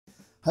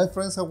Hi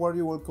friends, how are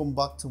you? Welcome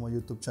back to my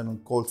YouTube channel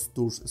called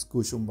Tours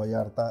Excursions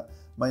Vallarta.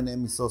 My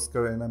name is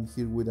Oscar and I'm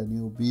here with a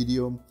new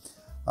video.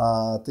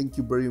 Thank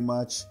you very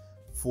much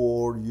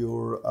for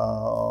your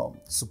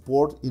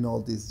support in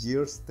all these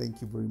years. Thank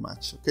you very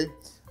much. Okay,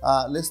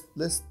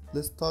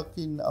 let's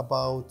talking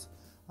about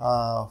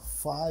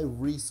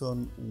 5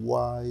 reasons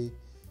why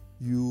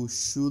you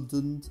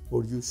shouldn't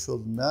or you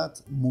should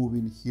not move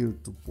in here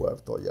to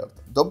Puerto Vallarta.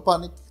 Don't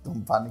panic,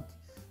 don't panic.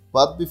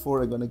 But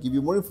before, I'm gonna give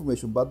you more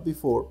information. But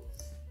before,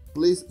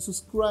 please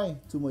subscribe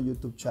to my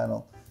YouTube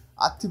channel.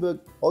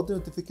 Activate all the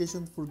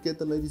notifications for get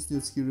the latest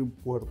news here in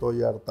Puerto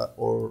Vallarta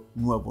or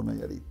Nuevo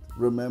Nayarit.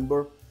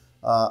 Remember,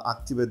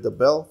 activate the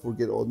bell for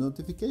get all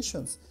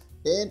notifications.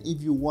 And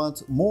if you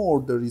want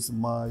more, there is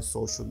my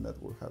social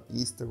network. I have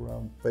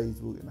Instagram,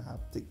 Facebook, and I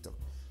have TikTok.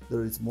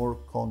 There is more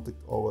content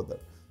over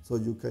there, so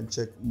you can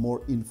check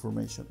more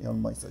information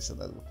on my social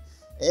network.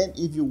 And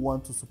if you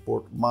want to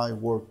support my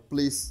work,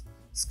 please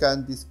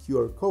scan this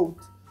QR code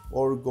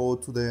or go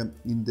to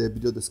in the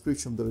video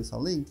description. There is a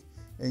link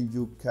and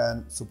you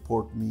can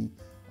support me,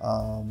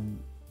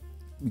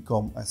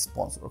 become a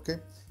sponsor. Okay,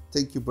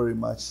 thank you very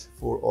much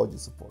for all your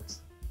support.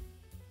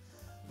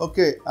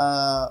 Okay,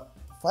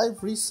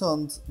 5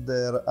 reasons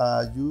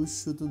that you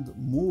shouldn't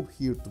move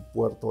here to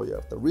Puerto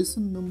Vallarta.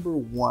 Reason number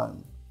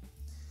 1,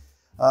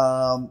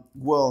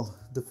 well,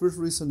 the first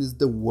reason is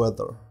the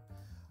weather.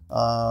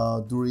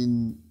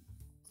 During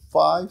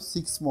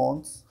 5-6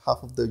 months,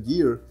 half of the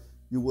year,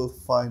 you will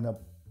find a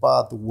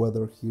bad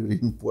weather here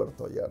in Puerto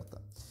Vallarta.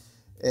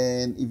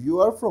 And if you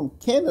are from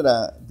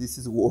Canada, this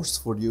is worse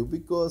for you,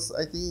 because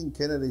I think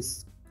Canada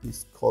is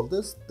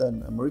coldest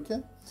than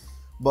America.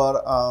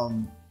 But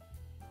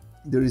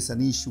there is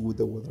an issue with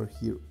the weather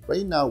here.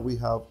 Right now we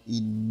have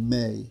in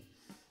May,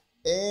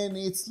 and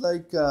it's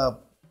like,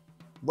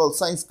 well,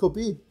 since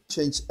COVID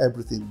changed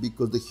everything,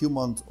 because the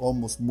humans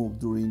almost moved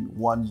during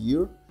 1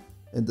 year,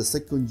 and the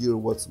second year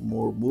was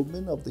more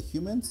movement of the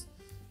humans,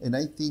 and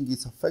I think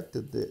it's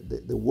affected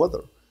the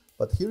weather.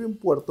 But here in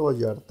Puerto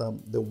Vallarta,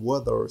 the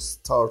weather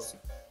starts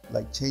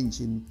like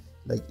changing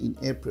like in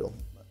April.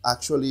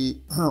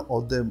 Actually,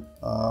 all the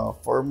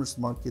farmers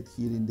market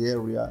here in the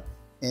area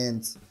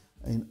ends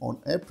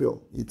on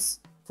April. It's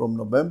from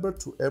November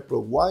to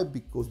April. Why?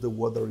 Because the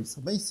weather is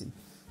amazing.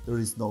 There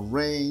is no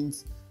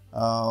rains.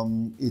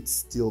 It's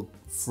still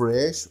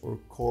fresh or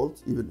cold.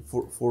 Even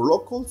for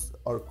locals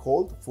are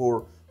cold.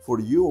 For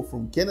you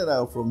from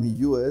Canada or from the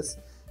US,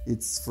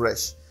 it's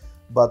fresh.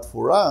 But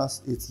for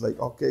us, it's like,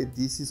 okay,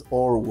 this is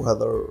our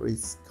weather.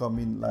 It's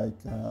coming like,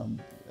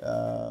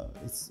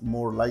 it's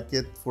more like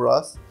it for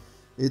us.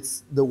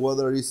 The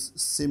weather is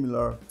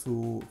similar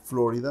to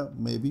Florida,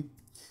 maybe.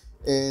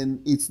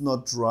 And it's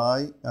not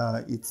dry.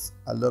 It's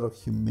a lot of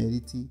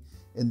humidity.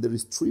 And there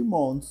is 3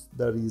 months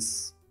that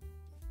is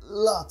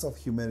lots of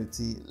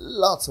humidity,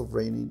 lots of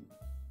raining.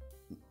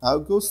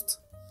 August,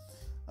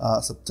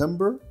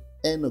 September,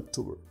 and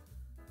October.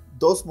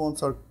 Those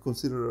months are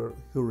considered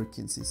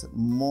hurricane season.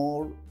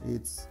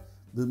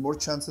 There's more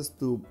chances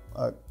to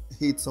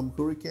hit some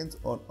hurricanes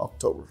on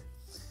October.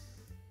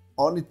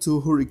 Only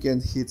 2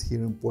 hurricanes hit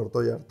here in Puerto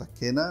Vallarta,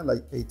 Kena,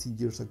 like 18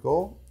 years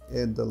ago,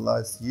 and the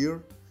last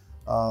year,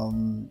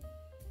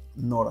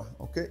 Nora.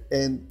 Okay,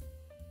 and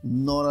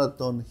Nora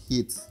don't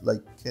hit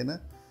like Kena.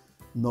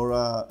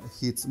 Nora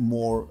hits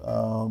more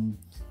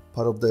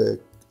part of the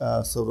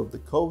south of the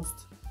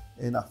coast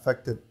and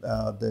affected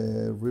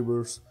the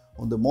rivers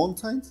on the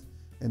mountains,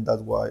 and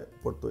that's why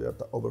Puerto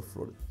Vallarta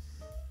overflowed.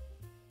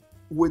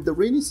 With the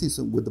rainy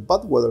season, with the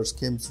bad weather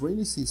comes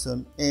rainy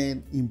season,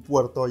 and in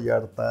Puerto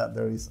Vallarta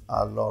there is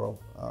a lot of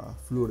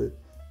flooded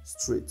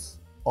streets,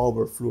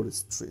 overflowed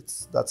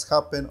streets. That's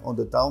happened on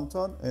the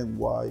downtown, and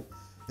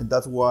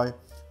that's why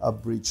a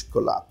bridge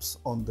collapsed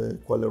on the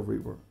Cuale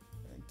River,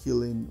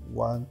 killing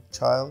 1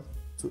 child,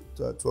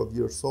 12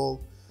 years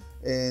old,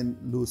 and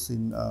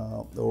losing,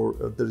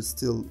 or there is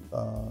still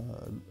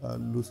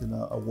losing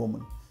a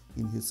woman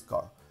in his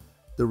car.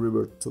 The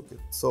river took it.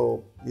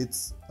 So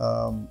it's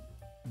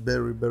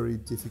very, very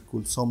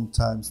difficult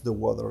sometimes, the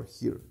weather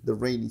here, the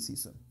rainy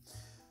season.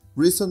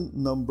 Reason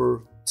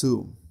number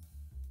 2,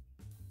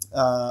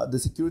 the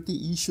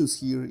security issues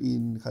here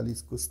in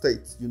Jalisco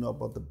State. You know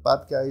about the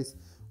bad guys.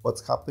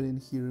 What's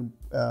happening here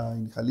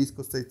in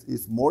Jalisco State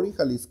is more in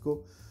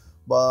Jalisco,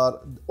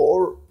 but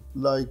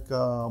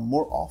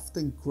more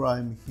often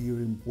crime here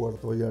in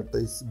Puerto Vallarta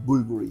is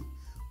burglary,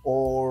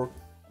 or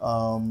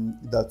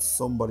that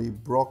somebody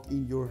broke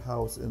in your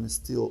house and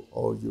steal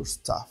all your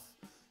stuff.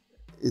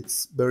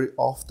 It's very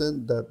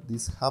often that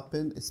this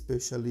happens,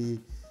 especially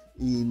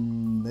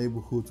in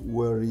neighborhoods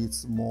where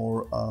it's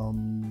more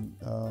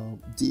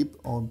deep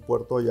on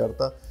Puerto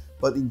Vallarta,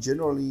 but in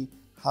generally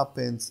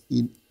happens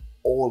in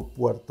all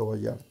Puerto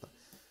Vallarta.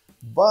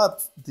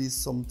 But this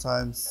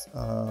sometimes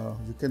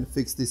you can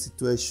fix this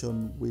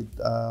situation with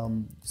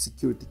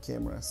security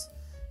cameras.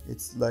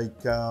 It's like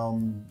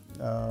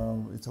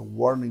it's a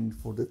warning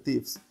for the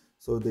thieves,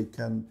 so they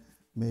can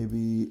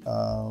maybe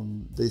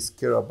they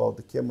scare about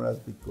the cameras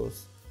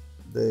because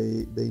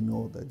they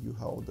know that you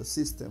have the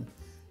system.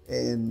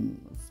 And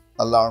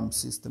alarm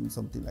system,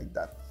 something like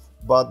that.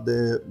 But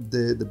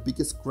the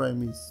biggest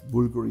crime is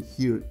burglary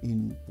here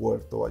in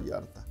Puerto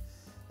Vallarta.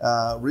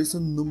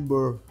 Reason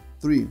number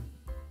 3,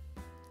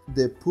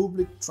 the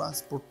public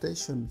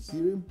transportation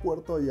here in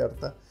Puerto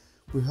Vallarta.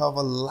 We have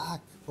a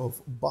lack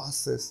of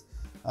buses.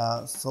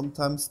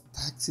 Sometimes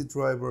taxi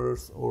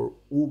drivers or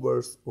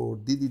Ubers or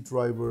Didi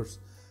drivers,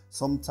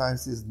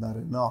 sometimes is not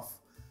enough.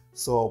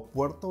 So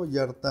Puerto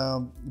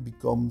Vallarta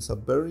becomes a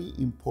very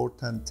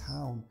important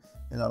town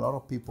and a lot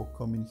of people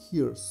coming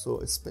here. So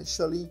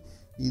especially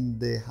in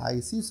the high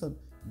season,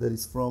 that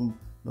is from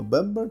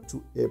November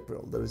to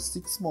April. There is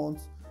 6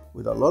 months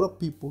with a lot of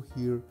people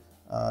here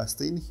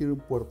staying here in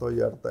Puerto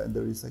Vallarta, and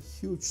there is a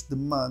huge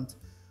demand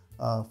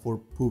for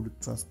public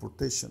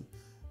transportation.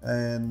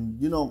 And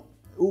you know,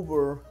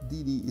 Uber,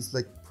 Didi is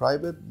like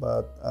private,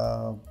 but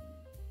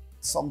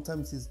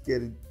sometimes it's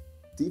getting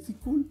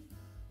difficult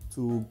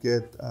to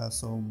get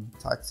some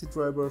taxi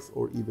drivers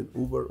or even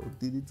Uber or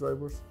Didi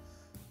drivers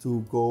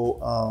to go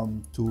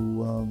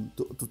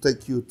to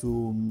take you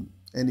to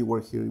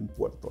anywhere here in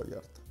Puerto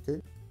Vallarta.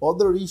 Okay.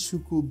 Other issue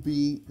could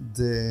be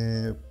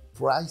the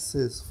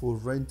prices for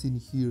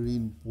renting here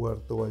in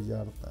Puerto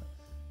Vallarta.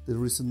 The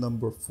reason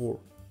number 4,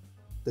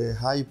 the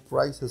high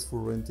prices for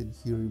renting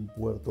here in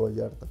Puerto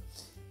Vallarta.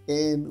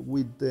 And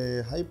with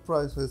the high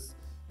prices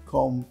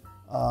come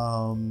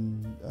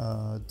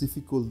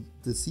difficult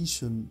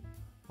decision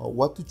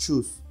what to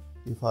choose.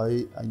 If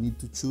I need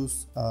to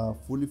choose a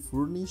fully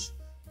furnished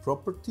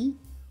property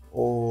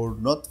or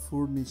not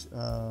furnished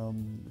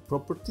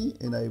property,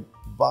 and I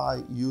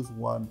use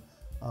one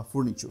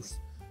furnitures,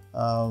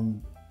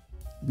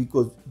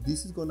 because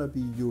this is gonna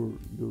be your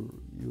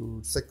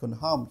second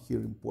home here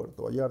in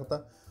Puerto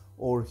Vallarta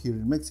or here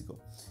in Mexico.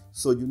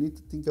 So you need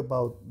to think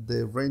about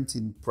the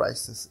renting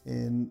prices,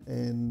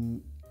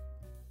 and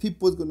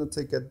people is gonna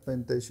take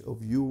advantage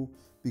of you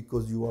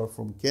because you are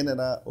from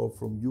Canada or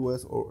from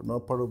US or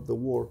not part of the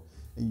world,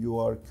 and you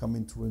are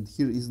coming to rent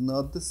here. Is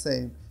not the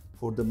same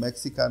for the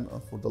Mexican or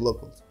for the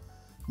locals.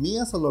 Me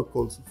as a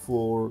locals,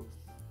 for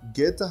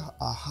get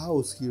a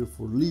house here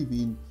for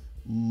living,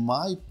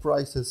 my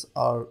prices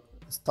are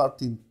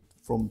starting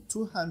from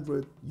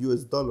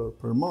 $200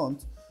 per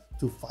month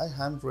to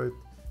 $500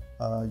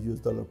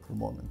 per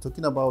month. I'm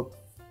talking about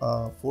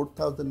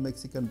 4,000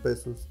 Mexican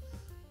pesos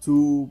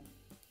to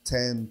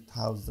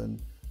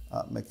 10,000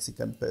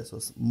 Mexican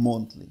pesos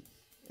monthly.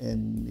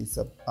 And it's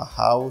a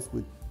house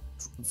with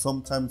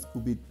sometimes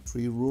could be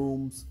 3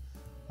 rooms,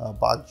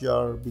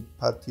 backyard, big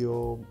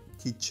patio,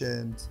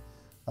 kitchen,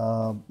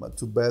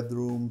 2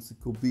 bedrooms. It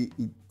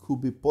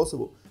could be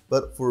possible.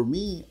 But for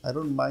me, I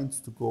don't mind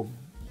to go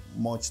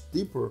much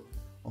deeper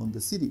on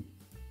the city.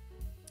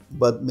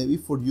 But maybe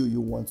for you,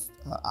 you want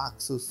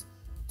access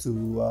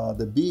to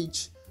the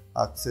beach,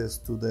 access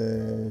to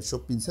the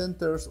shopping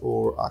centers,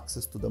 or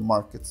access to the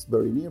markets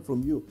very near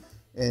from you.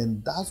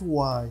 And that's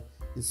why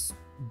it's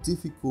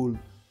difficult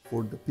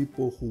for the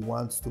people who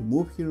wants to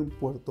move here in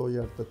Puerto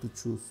Vallarta to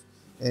choose.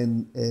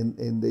 And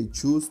they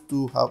choose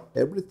to have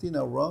everything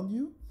around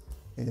you,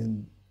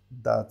 and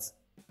that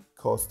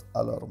costs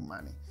a lot of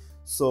money.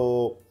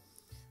 So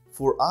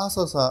for us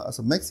as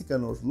a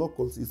Mexican or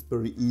locals, it's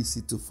very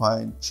easy to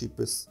find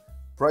cheapest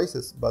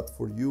prices, but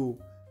for you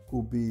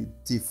could be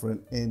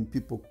different, and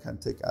people can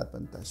take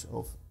advantage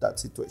of that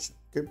situation.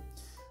 Okay.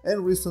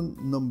 And reason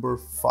number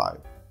 5,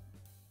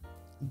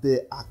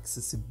 the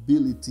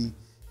accessibility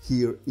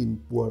here in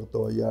Puerto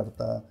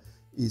Vallarta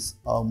is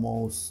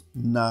almost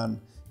none.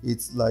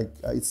 It's like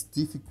it's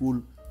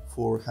difficult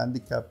for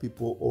handicapped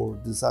people or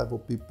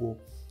disabled people,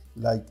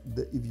 like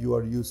if you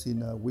are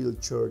using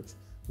wheelchairs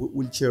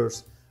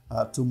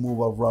to move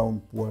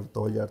around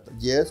Puerto Vallarta.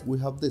 Yes, we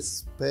have the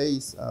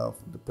space of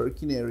the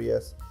parking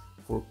areas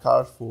for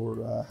cars for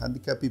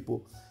handicapped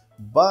people,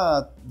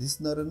 but this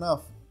is not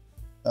enough.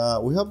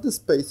 We have the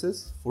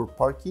spaces for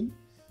parking,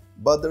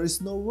 but there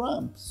is no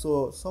ramp,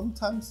 so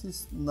sometimes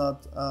it's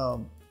not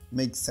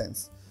makes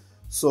sense.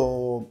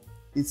 So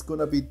it's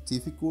gonna be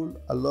difficult.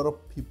 A lot of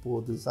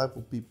people,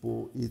 disabled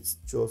people, it's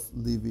just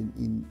living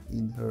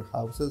in her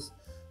houses,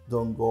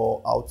 don't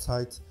go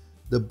outside.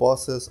 The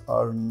buses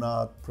are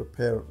not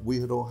prepared. We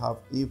don't have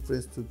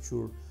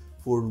infrastructure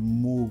for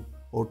move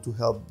or to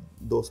help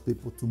those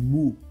people to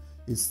move.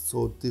 It's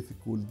so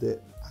difficult,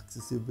 the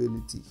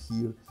accessibility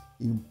here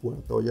in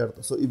Puerto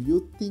Vallarta. So if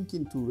you're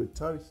thinking to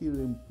retire here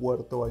in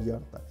Puerto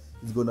Vallarta,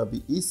 it's gonna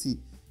be easy.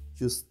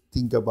 Just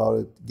think about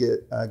it,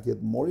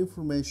 get more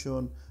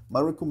information. My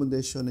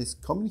recommendation is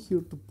coming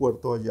here to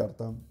Puerto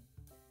Vallarta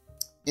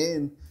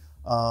and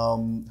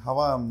have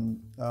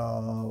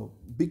a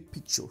big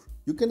picture.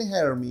 You can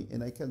hire me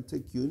and I can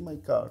take you in my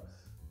car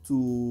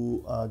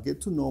to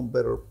get to know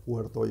better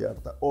Puerto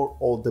Vallarta or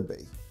all the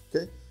Bay.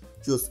 Okay,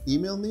 just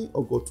email me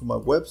or go to my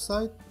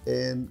website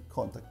and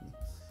contact me.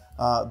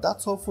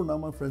 That's all for now,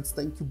 my friends.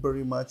 Thank you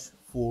very much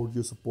for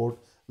your support.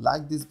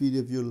 Like this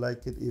video if you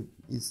like it. If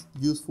it's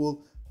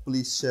useful,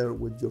 please share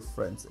with your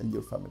friends and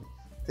your family.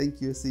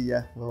 Thank you. See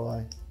ya. Bye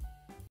bye.